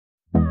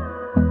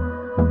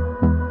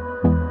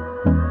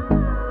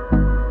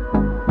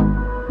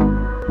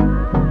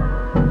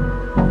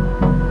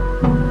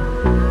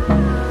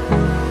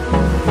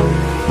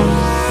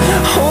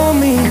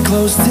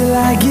till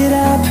I get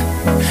up.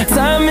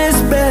 Time is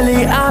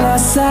barely on our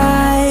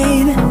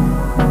side.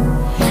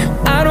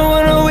 I don't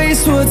wanna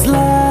waste what's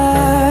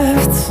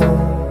left.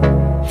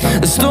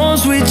 The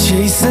storms we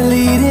chase are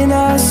leading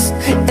us,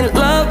 and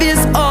love is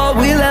all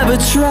we'll ever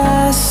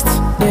trust.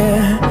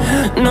 Yeah,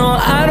 no,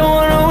 I don't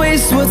wanna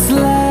waste what's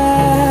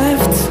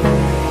left.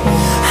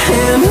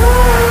 And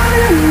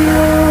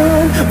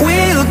on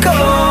we'll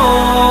go,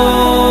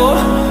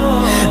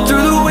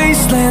 through the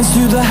wastelands,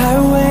 through the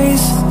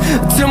highways,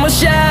 till my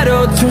shadow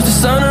turns to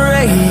sun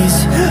rays.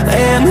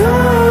 And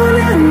on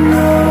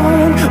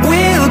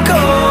we'll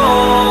go,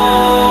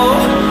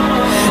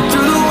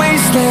 through the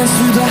wastelands,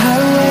 through the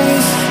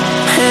highways,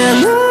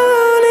 and on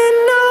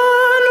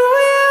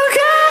we'll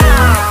go.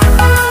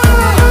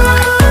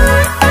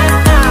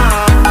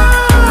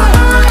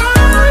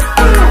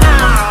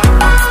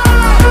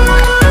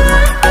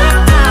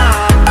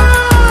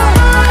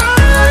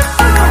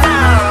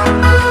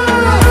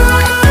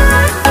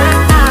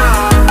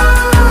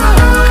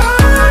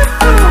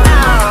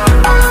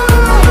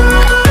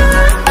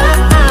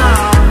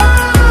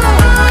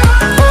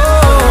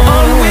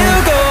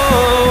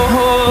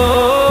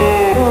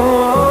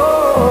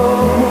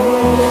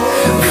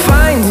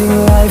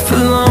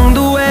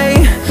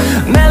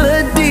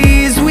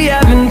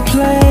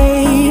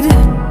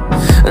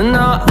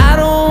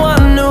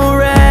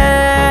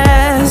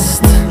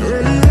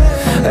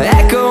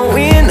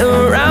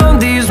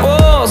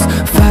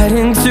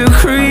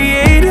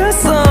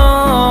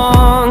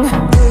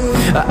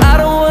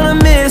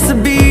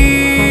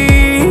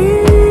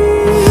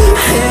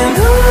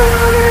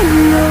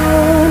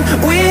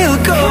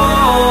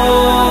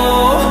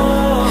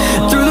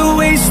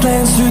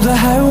 Through the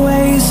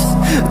highways,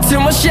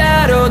 till my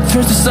shadow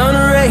turns to sun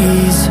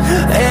rays.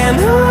 And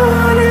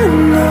on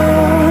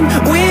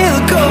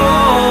we'll go,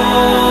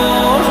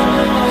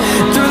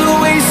 through the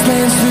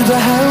wastelands, through the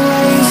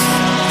highways,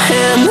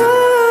 and on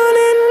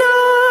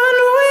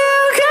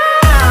we'll go.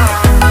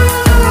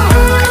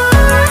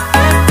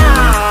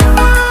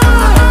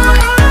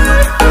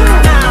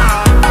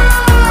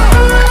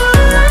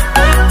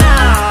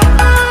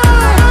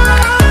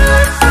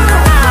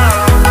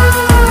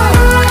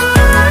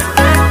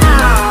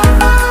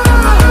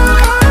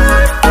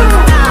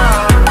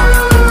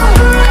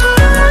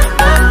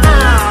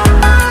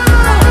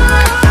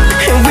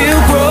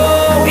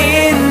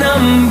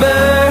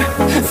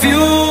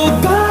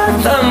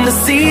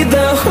 See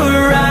the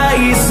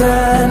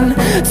horizon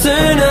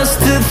turn us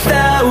to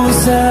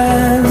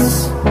thousands,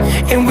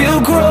 and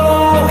we'll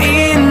grow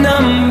in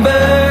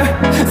number,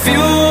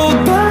 fueled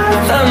by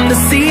them to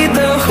see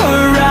the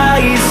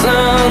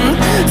horizon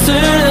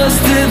turn us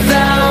to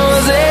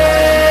thousands.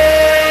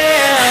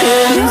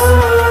 And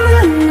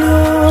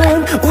on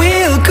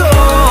we'll go,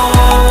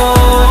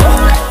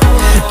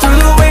 through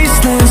the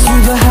wastelands,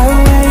 through the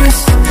highways,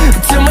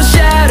 till my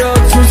shadow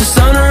turns to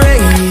sun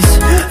rays.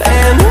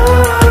 And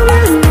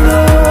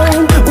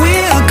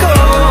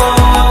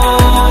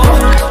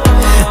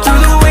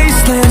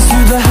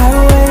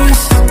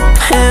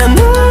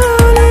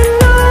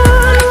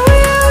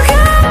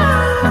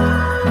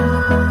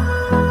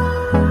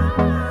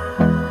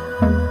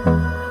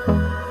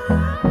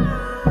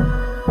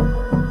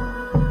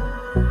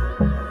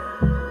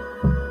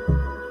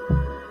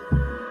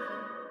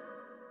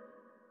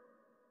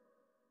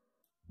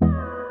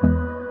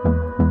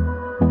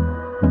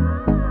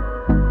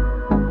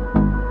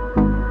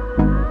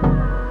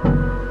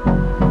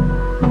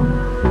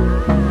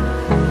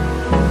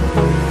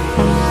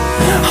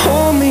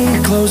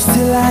close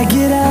till I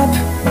get up.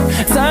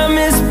 Time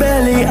is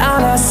barely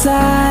on our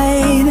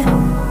side.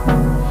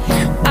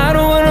 I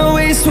don't wanna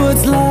waste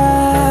what's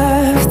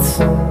left.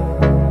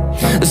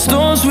 The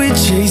storms we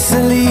chase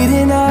are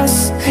leading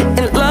us,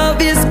 and love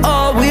is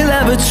all we'll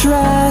ever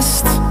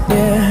trust.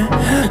 Yeah,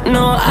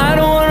 no, I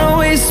don't wanna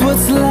waste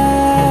what's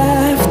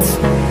left.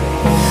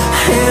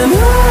 And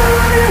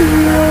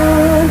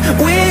on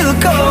we'll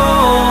go,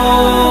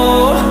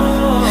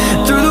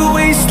 through the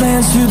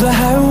wastelands, through the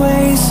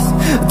highways,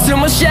 till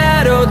my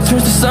shadow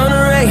turns to sun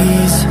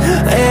rays.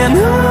 And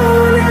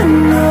on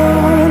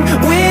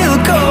we'll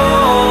go,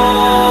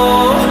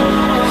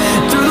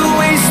 through the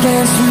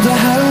wastelands, through the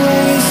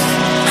highways,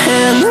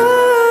 and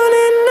on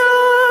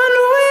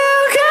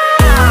we'll go.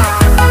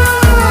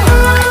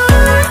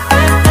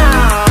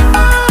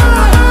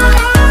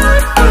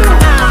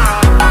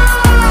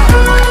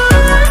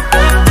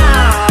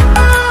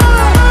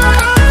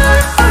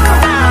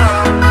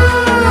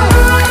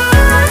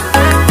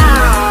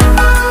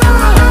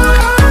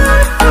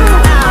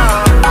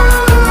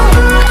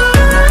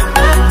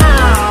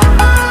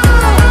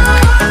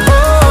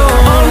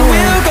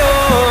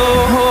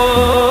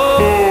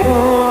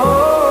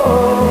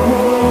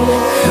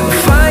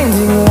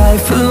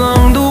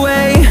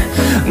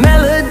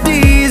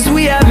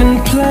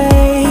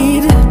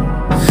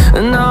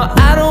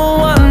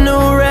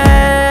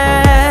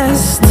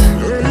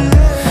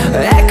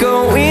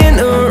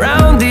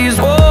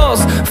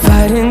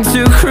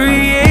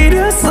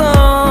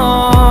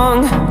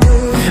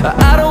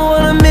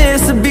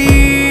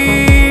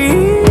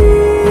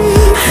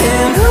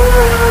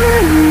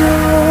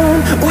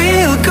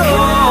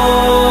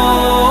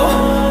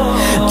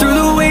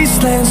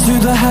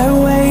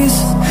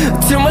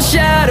 till my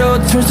shadow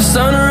turns to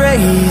sun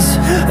rays.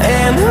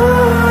 And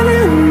on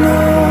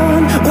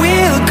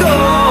we'll go,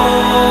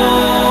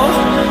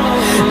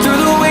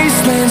 through the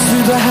wastelands,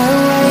 through the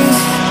highways,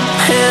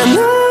 and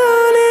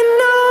on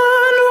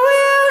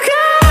we'll go.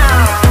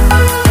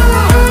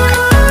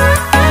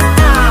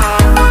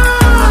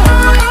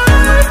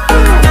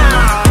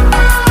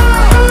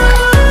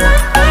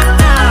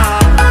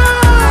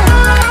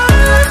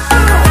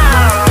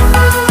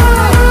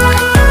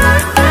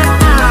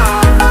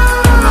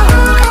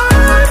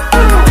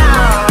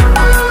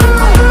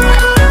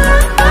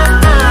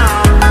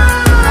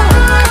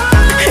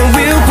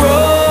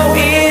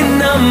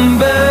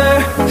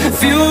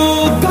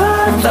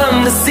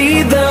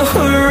 See the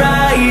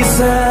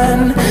horizon,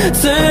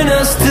 turn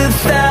us to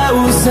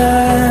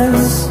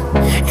thousands,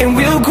 and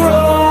we'll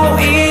grow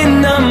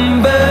in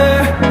number,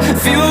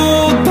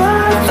 fueled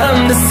by them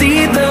to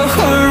see the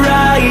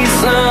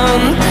horizon,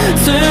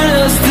 turn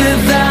us to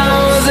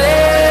thousands,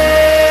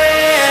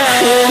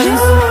 and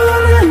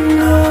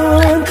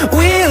on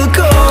we'll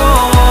go,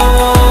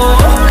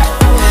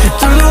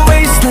 through the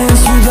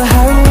wastelands, through the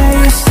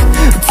highways,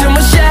 till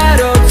my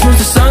shadow turns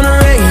to sun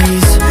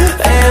rays,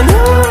 and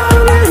on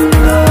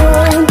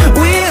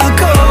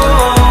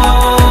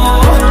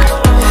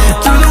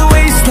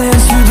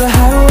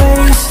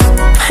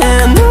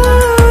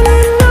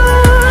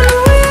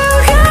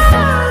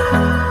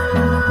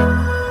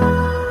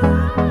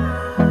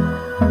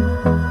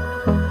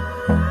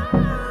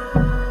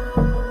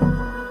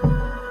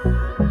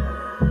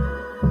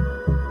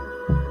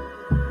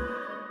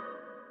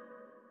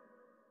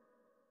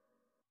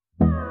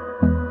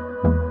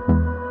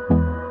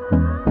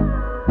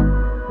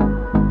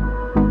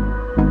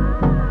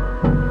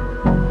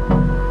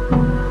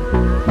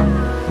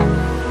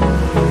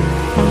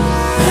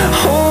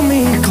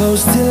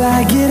close till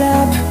I get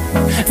up.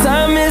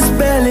 Time is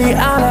barely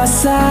on our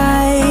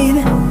side.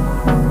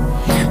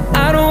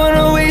 I don't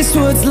wanna waste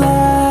what's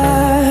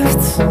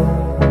left.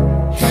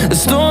 The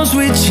storms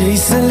we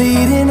chase are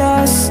leading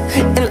us,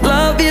 and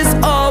love is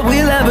all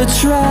we'll ever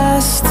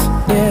trust.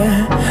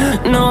 Yeah,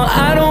 no,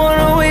 I don't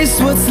wanna waste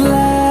what's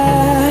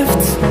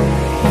left.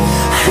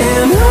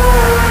 And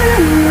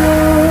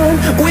on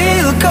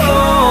we'll go,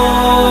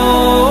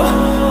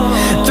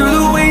 through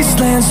the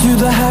wastelands, through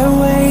the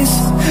highways,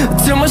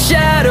 till my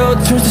shadow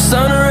turns to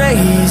sun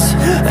rays,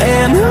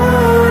 and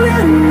on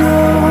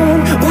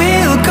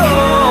we'll go,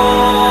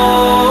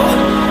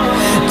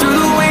 through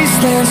the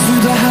wastelands,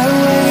 through the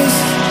highways,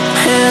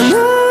 and on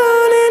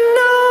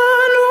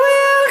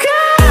we'll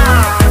go.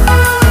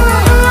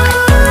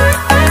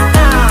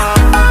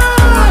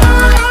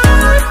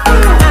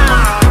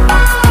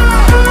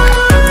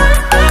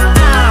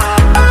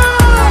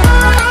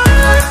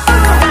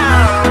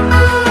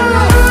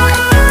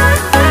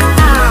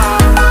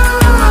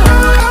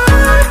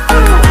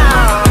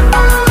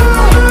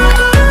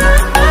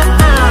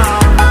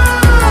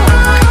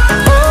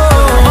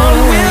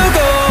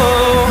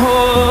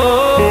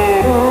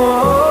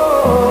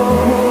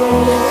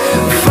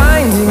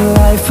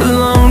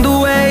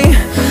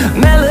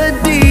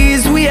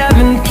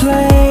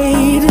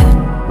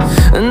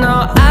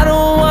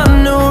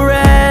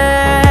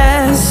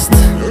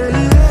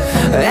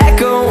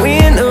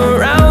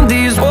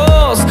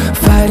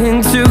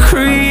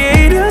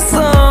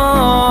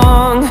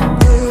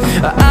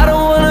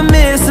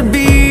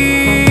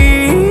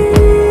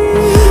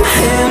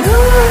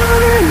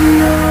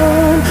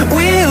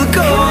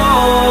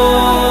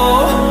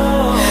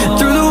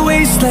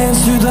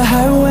 Through the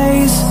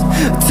highways,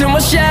 till my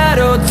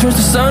shadow turns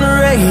to sun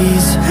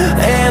rays,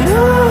 and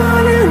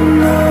on